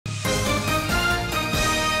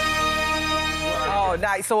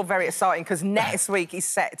no, it's all very exciting because next week is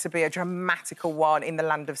set to be a dramatical one in the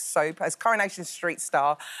land of soap as Coronation Street's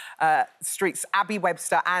Abi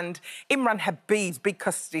Webster and Imran Habib's big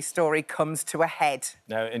custody story comes to a head.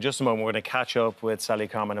 Now, in just a moment, we're going to catch up with Sally,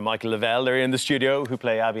 Carman and Micheal Vell. They're in the studio, who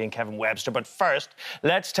play Abi and Kevin Webster. But first,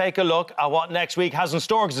 let's take a look at what next week has in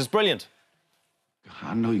store, because it's brilliant.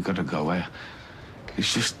 I know you gotta go.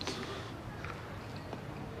 It's just...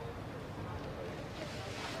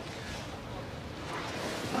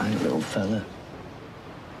 My little fella,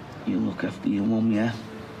 you look after your mum, yeah?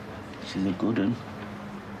 She's a good one.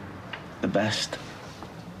 The best.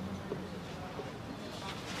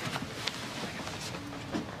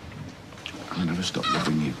 I never stopped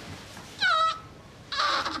loving you.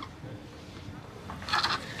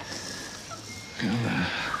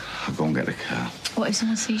 I'll go and get a car. What if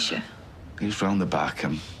someone sees you? He's round the back.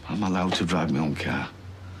 I'm allowed to drive my own car.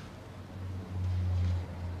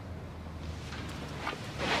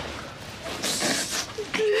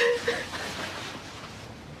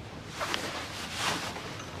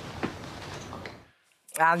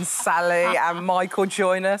 And Sally and Micheal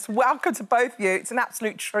join us. Welcome to both of you. It's an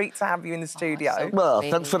absolute treat to have you in the studio. Well,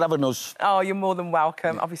 thanks for having us. Oh, you're more than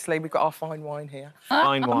welcome. Obviously, we've got our fine wine here.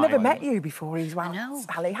 Fine wine. I've never met you before as well. I know.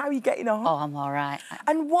 Sally, how are you getting on? Oh, I'm all right.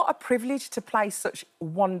 And what a privilege to play such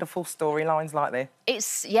wonderful storylines like this.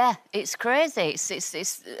 It's crazy.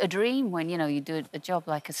 It's a dream when, you know, you do a job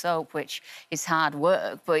like a soap, which is hard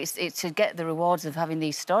work, but it's to get the rewards of having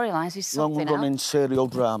these storylines is something else. Long-running serial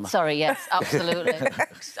drama. Sorry, yes, absolutely.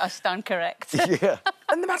 I stand correct. Yeah.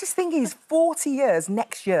 And the maddest thing is, 40 years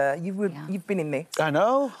next year, you've been in this. I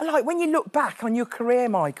know. Like, when you look back on your career,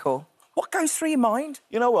 Micheal, what goes through your mind?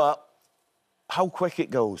 You know what? How quick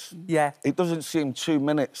it goes. Yeah. It doesn't seem 2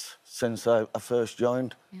 minutes since I first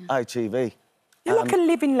joined ITV. You're like a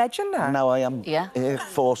living legend now. Now I am. Yeah.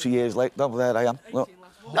 40 years later, there I am. Look.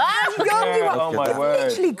 Oh, my word.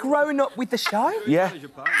 Literally grown up with the show. Yeah.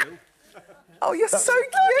 Oh, you're so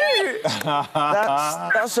cute.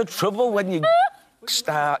 That's the trouble when you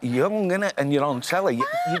start young, innit, and you're on telly.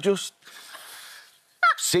 You just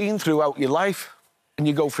seen throughout your life, and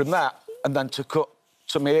you go from that, and then to cut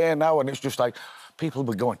to me here now, and it's just like people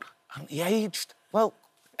be going, "Aren't you aged?" Well,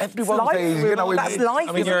 everyone's aged, you know. That's life.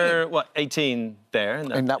 I mean, you're what, 18 there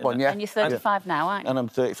in that one, yeah. And you're 35 now, aren't you? And I'm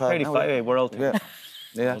 35 now. 35, we're all... Yeah.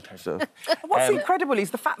 Yeah. So. What's incredible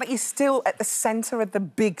is the fact that you're still at the centre of the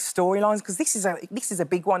big storylines, because this is a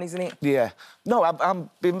big one, isn't it? Yeah. No, I've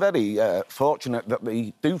been very fortunate that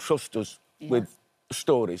they do trust us with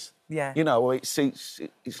stories. Yeah. You know, it's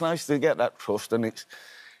nice to get that trust, and it's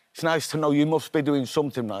nice to know you must be doing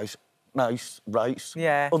something nice, right?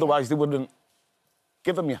 Yeah. Otherwise, they wouldn't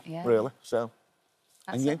give them you, really. So,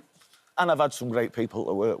 That's and I've had some great people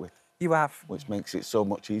to work with. You have. Which makes it so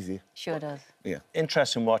much easier. Sure does. Yeah.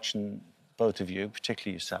 Interesting watching both of you,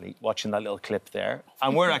 particularly you, Sally, watching that little clip there.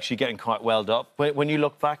 And we're actually getting quite welled up when you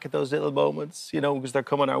look back at those little moments, you know, because they're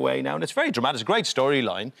coming our way now. And it's very dramatic. It's a great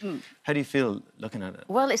storyline. How do you feel looking at it?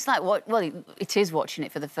 Well, it's like, it is watching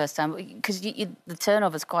it for the first time, because the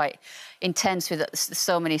turnover's quite intense with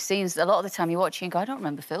so many scenes. A lot of the time you watch it and go, I don't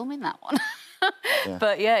remember filming that one.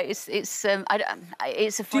 But, yeah, it's a funny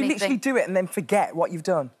thing. Do you literally do it and then forget what you've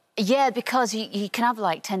done? Yeah, because you can have,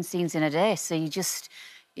 like, 10 scenes in a day, so you just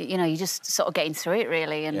sort of getting through it,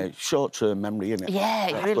 really. And... Yeah, short-term memory, isn't it? Yeah,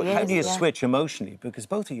 it really is. How do you switch emotionally? Because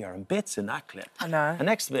both of you are in bits in that clip. I know. The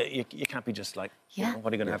next bit, you can't be just like, you know,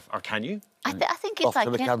 what are you going to have? Or can you? I think it's Off like...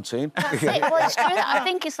 to the canteen. That's it. Well, it's true. I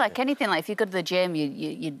think it's like anything. Like, if you go to the gym,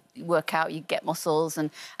 you work out, you get muscles,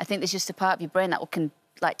 and I think there's just a part of your brain that can,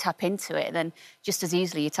 like, tap into it, and then just as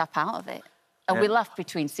easily you tap out of it. And we laugh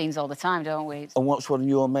between scenes all the time, don't we? And what's one of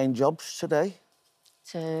your main jobs today?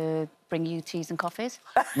 To bring you teas and coffees?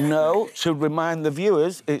 No, to remind the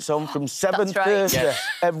viewers, it's on from 7:30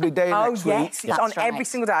 every day next week. Oh, yes, it's on every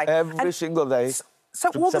single day. Every single day. So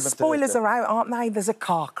all the spoilers are out, aren't they? There's a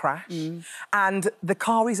car crash and the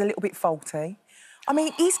car is a little bit faulty. I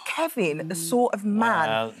mean, is Kevin the sort of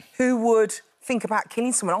man who would think about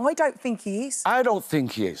killing someone? I don't think he is. I don't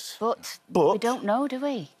think he is. But we don't know, do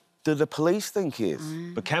we? Do the police think he is?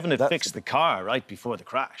 But Kevin had fixed the car right before the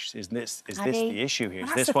crash. Is this the issue here?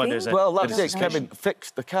 Is this why there's a... Well, that's it. Kevin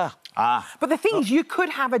fixed the car. But the thing is, you could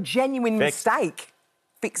have a genuine mistake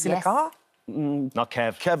fixing a car. Not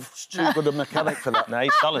Kev. Kev's too good a mechanic for that. No,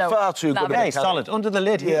 he's solid. Far too good a mechanic. He's solid. Under the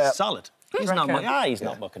lid, he's solid. He's not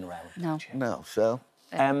mucking around. No, so...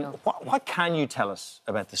 What can you tell us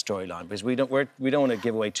about the storyline? Because we don't want to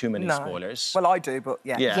give away too many spoilers. Well, I do, but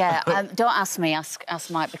yeah. Yeah, don't ask me, ask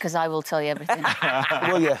Mike, because I will tell you everything.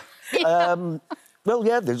 Well, yeah. Well,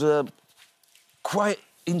 yeah, there's a quite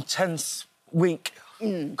intense week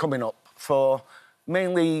coming up for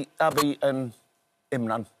mainly Abi and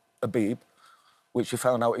Imran, Habib, which you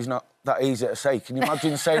found out is not that easy to say. Can you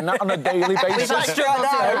imagine saying that on a daily basis?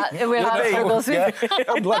 We've had struggles. Yeah.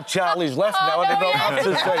 I'm glad Charlie's left now. I don't have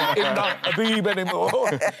to say Imran Habib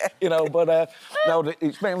anymore. You know, but no,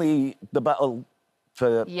 it's mainly the battle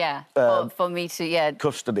for for me to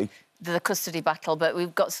custody. The custody battle, but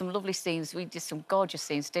we've got some lovely scenes. We did some gorgeous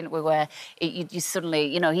scenes, didn't we? Where you suddenly,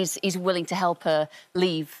 you know, he's willing to help her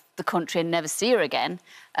leave the country and never see her again.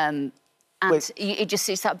 And it's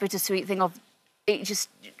that bittersweet thing of, it just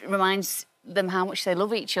reminds them how much they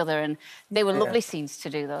love each other, and they were lovely scenes to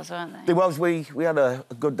do those, weren't they? There was. We had a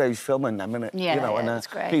good day's filming them, innit? Yeah, you know, and that's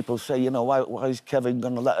great. People say, you know, why is Kevin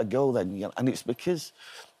going to let her go then? You know, and it's because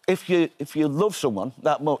if you love someone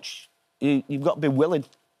that much, you've got to be willing to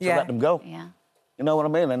let them go. Yeah. You know what I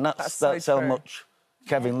mean? And that's how much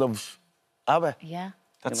Kevin loves Abi. Yeah.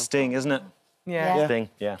 That's Sting, isn't it? Yeah. Sting,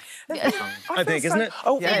 yeah. I think, isn't it?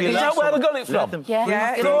 Oh, is that where I got it from?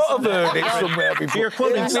 Yeah. I thought I've heard it somewhere before. You're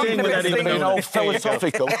quoting Sting without even being knowing all it.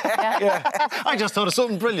 philosophical. I just thought of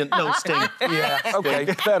something brilliant. No, Sting. Yeah, OK,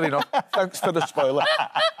 fair enough. Thanks for the spoiler.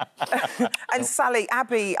 And Sally,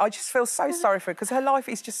 Abi, I just feel so sorry for her because her life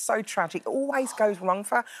is just so tragic. It always goes wrong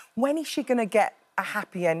for her. When is she going to get a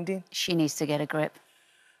happy ending? She needs to get a grip.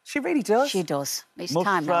 She really does. She does. It's Must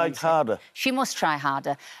time try now. harder. She must try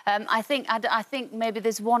harder. I think maybe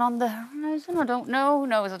there's one on the horizon. I don't know.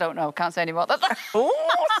 No, I don't know. Can't say any more. Oh,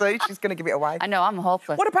 see, she's going to give it away. I know. I'm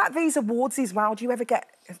hopeless. What about these awards as well? Do you ever get,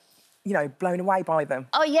 you know, blown away by them?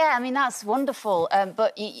 Oh yeah, I mean that's wonderful.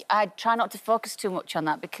 But I try not to focus too much on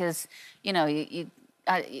that because, you know,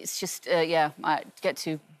 it's just I get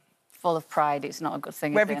too full of pride. It's not a good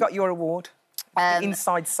thing. Where have you got your award? The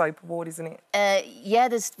Inside Soap Award, isn't it? Yeah,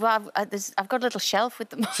 I've got a little shelf with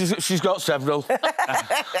them. She's got several. In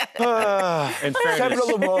fairness,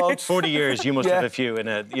 Several awards. 40 years, you must have a few in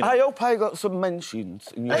a... You know. I hope I got some mentions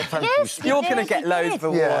in your thank you speech. You're going to get loads of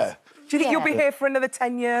awards. Yeah. Do you think you'll be here for another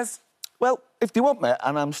 10 years? Well, if they want me,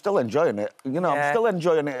 and I'm still enjoying it, you know, I'm still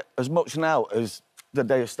enjoying it as much now as the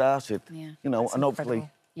day I started. Yeah. You know, That's and hopefully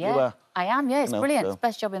incredible. you are. I am, yeah, it's brilliant. It's the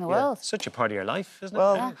best job in the world. Such a part of your life, isn't it?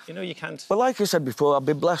 Well, You know, you can't... Well, like I said before, I've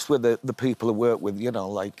been blessed with the people I work with, you know,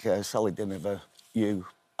 like Sally Diniver, you,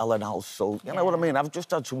 Alan Halsall, you know what I mean? I've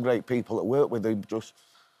just had some great people at work with who just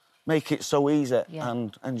make it so easy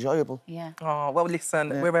and enjoyable. Yeah. Oh, well,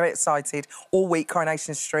 listen, we're very excited. All week,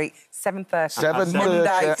 Coronation Street, 7:30. 7:30,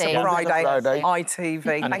 Monday to Friday.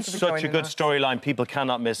 ITV. And Thank it's you for such a joining good us. storyline. People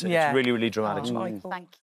cannot miss it. Yeah. It's really, really dramatic. Michael. Thank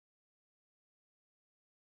you.